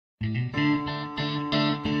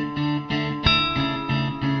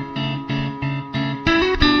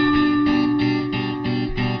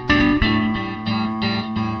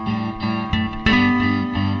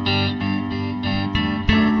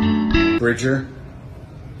Bridger,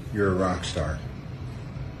 you're a rock star.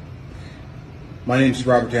 My name's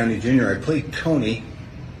Robert Downey Jr. I played Tony.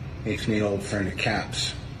 Makes me an old friend of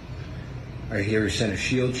Cap's. I hear he sent a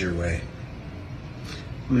shield your way.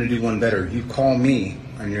 I'm gonna do one better. You call me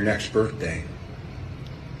on your next birthday.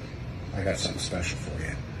 I got something special for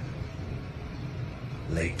you.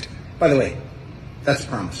 Late. By the way, that's a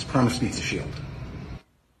promise. Promise beats a shield.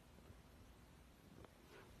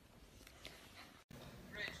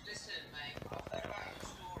 Rich, listen, mate. I've heard about your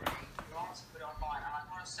story. You asked to put it online, and I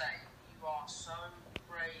want to say you are so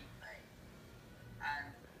brave, mate.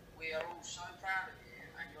 And we are all so proud of you.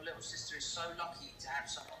 And your little sister is so lucky to have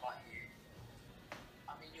someone like you.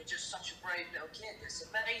 I mean, you're just such a brave little kid. It's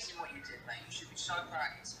amazing what you did, mate. You should be so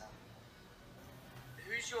proud of yourself.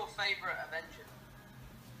 Who's your favourite Avenger?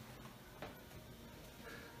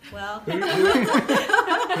 Well, Who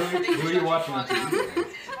are you watching on TV?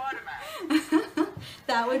 Spider-Man.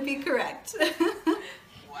 that would be correct.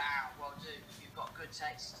 Wow, well, dude, you've got good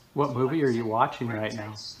taste. What movie are you watching right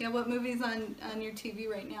now? Yeah, what movie's on your TV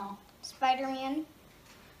right now? Spider-Man,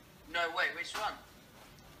 No, wait, which one?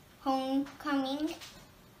 Homecoming,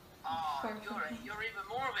 Oh, you're even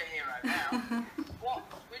more of a hero now.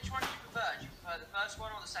 Which one do you prefer? Do you prefer the first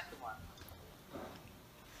one or the second one?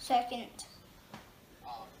 second.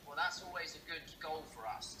 Oh, well, that's always a good goal for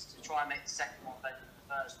us, is to try and make the second one better than the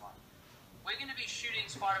first one. We're going to be shooting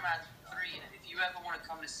Spider-Man 3, and if you ever want to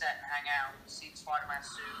come to set and hang out, see the Spider-Man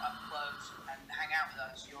suit up close, and hang out with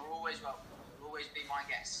us, you're always welcome. You'll always be my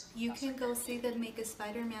guest. You That's can okay. go see the Make a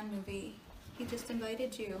Spider-Man movie. He just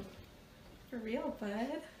invited you. For real,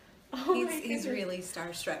 bud? Oh my He's goodness. really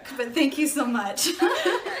starstruck, but thank you so much. Okay.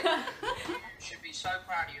 You should be so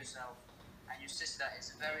proud of yourself, and your sister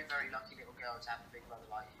is a very, very lucky little girl to have a big brother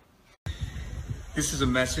like you. This is a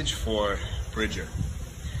message for Bridger.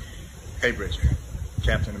 Hey Bridger,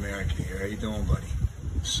 Captain America here. How you doing, buddy?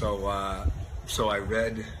 So I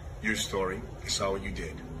read your story. I saw what you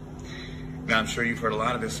did. Now I'm sure you've heard a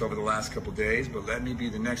lot of this over the last couple days, but let me be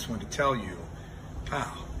the next one to tell you,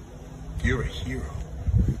 pal, you're a hero.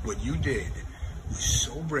 What you did was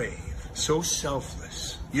so brave, so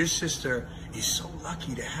selfless. Your sister is so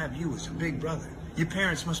lucky to have you as a big brother. Your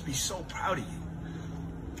parents must be so proud of you.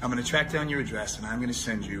 I'm going to track down your address, and I'm going to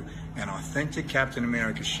send you an authentic Captain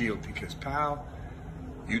America shield because, pal,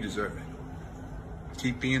 you deserve it.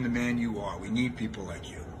 Keep being the man you are. We need people like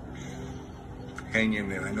you. Hang in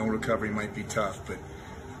there. I know recovery might be tough, but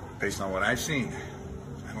based on what I've seen,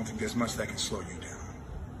 I don't think there's much that can slow you down.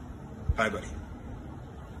 Bye, buddy.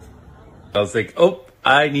 I was like, oh,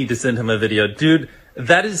 I need to send him a video. Dude,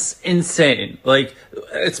 that is insane. Like,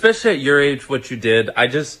 especially at your age, what you did, I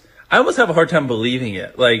almost have a hard time believing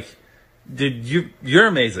it. Like, dude, you're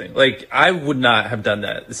amazing. Like, I would not have done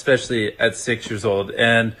that, especially at 6 years old.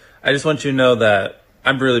 And I just want you to know that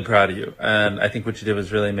I'm really proud of you. And I think what you did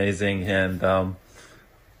was really amazing. And,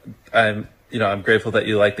 I'm grateful that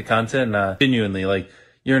you like the content. Genuinely, like,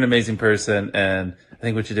 you're an amazing person. And I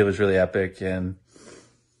think what you did was really epic. And,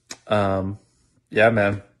 yeah,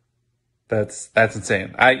 man, that's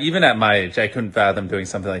insane. Even at my age, I couldn't fathom doing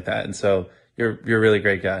something like that. And so you're a really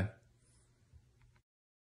great guy.